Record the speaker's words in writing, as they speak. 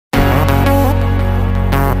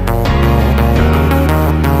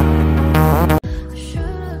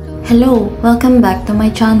Hello, welcome back to my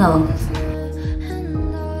channel.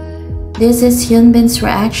 This is Hyun Bin's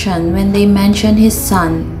reaction when they mention his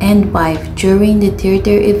son and wife during the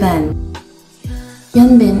theater event.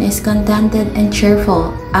 Hyun Bin is contented and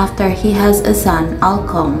cheerful after he has a son,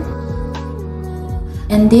 Alkong.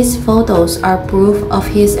 And these photos are proof of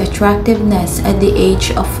his attractiveness at the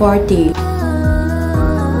age of 40.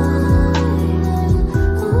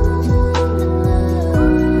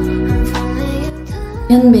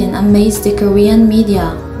 Hyun Bin amazed the Korean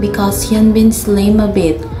media because Hyun Bin slim a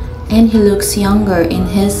bit and he looks younger in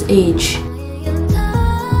his age.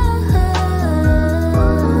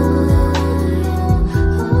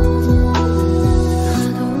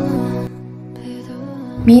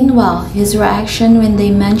 Meanwhile, his reaction when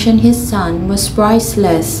they mentioned his son was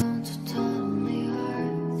priceless.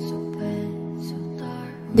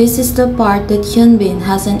 This is the part that Hyun Bin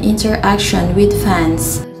has an interaction with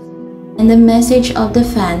fans. And the message of the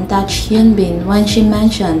fan touched Hyun Bin when she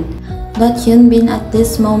mentioned that Hyun Bin at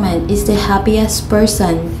this moment is the happiest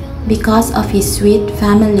person because of his sweet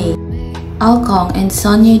family, Alkong and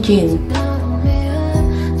Sonyejin.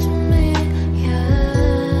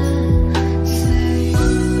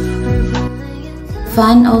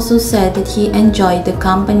 Fan also said that he enjoyed the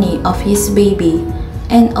company of his baby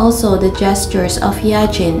and also the gestures of Ye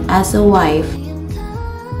Jin as a wife.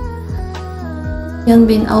 Hyun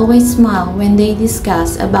Bin always smiled when they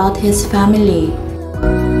discuss about his family.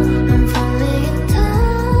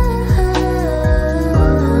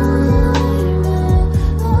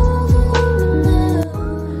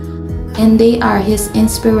 And they are his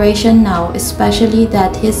inspiration now, especially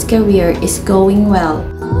that his career is going well.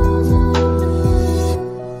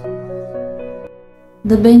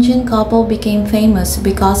 The Binjin couple became famous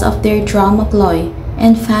because of their drama ploy,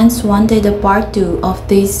 and fans wanted a part 2 of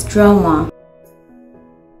this drama.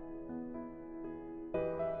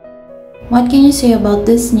 What can you say about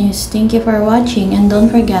this news? Thank you for watching and don't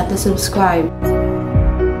forget to subscribe.